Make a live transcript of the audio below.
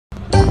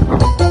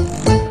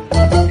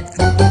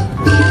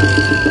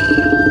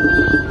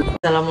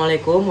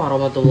Assalamualaikum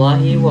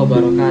warahmatullahi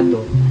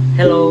wabarakatuh.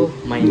 Hello,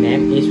 my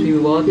name is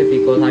Wibowo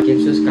Taufiqulhakim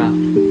Suska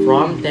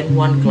from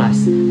 10.1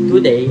 class.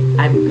 Today,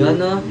 I'm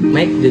gonna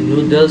make the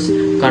noodles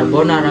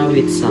carbonara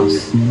with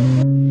sauce.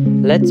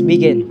 Let's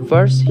begin.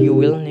 First, you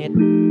will need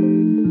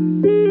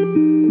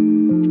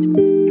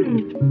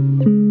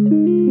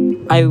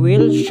I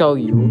will show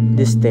you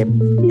the step.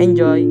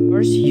 Enjoy.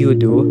 First you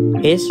do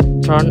is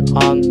turn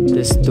on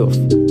the stove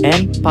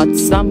and put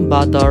some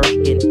butter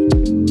in.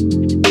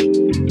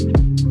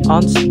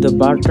 Once the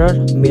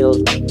butter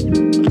melts,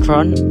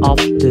 turn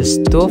off the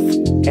stove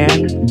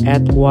and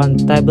add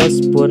 1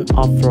 tablespoon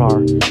of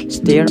flour.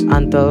 Stir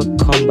until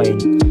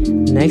combined.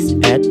 Next,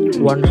 add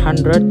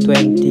 120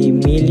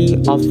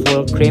 ml of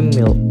full cream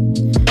milk.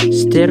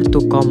 Stir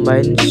to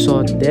combine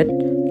so that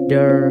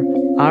there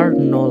are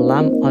no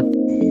lumps.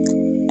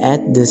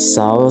 Add the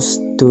sauce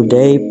to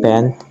the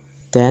pan,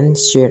 then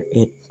stir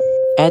it.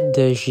 Add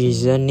the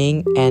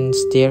seasoning and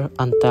stir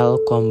until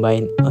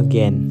combined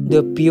again.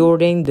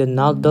 Pouring the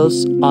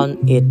noodles on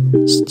it,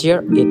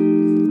 stir it.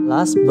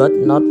 Last but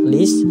not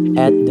least,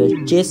 add the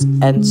cheese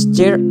and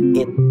stir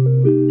it.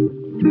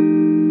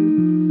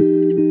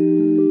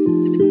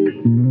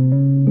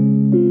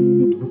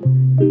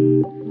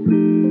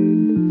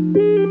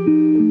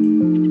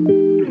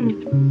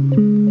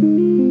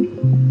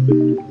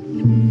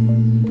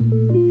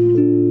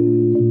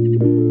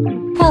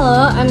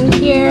 Hello, I'm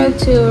here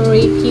to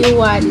review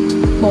what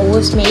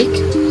bowls make.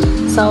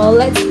 So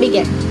let's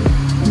begin.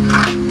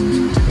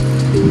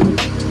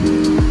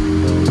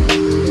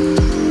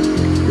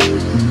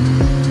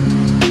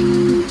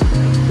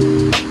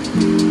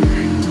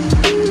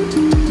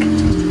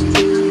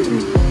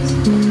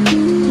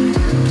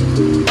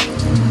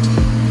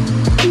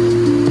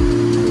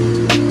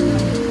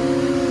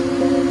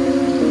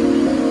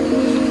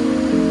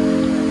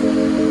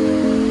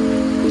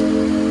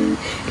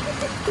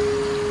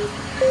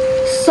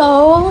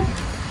 So,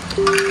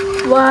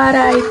 what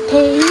I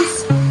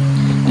taste,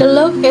 the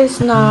look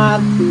is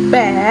not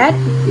bad,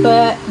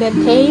 but the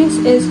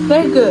taste is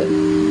very good.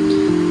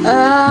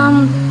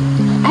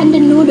 And the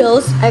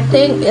noodles, I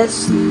think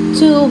it's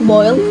too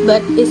boiled,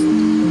 but it's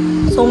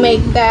so make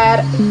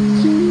that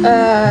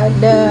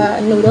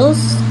the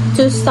noodles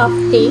too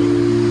softy,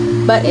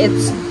 but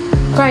it's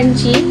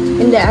crunchy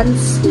in the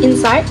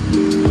inside.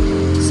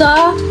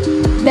 So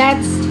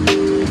that's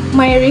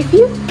my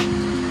review.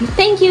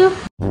 Thank you.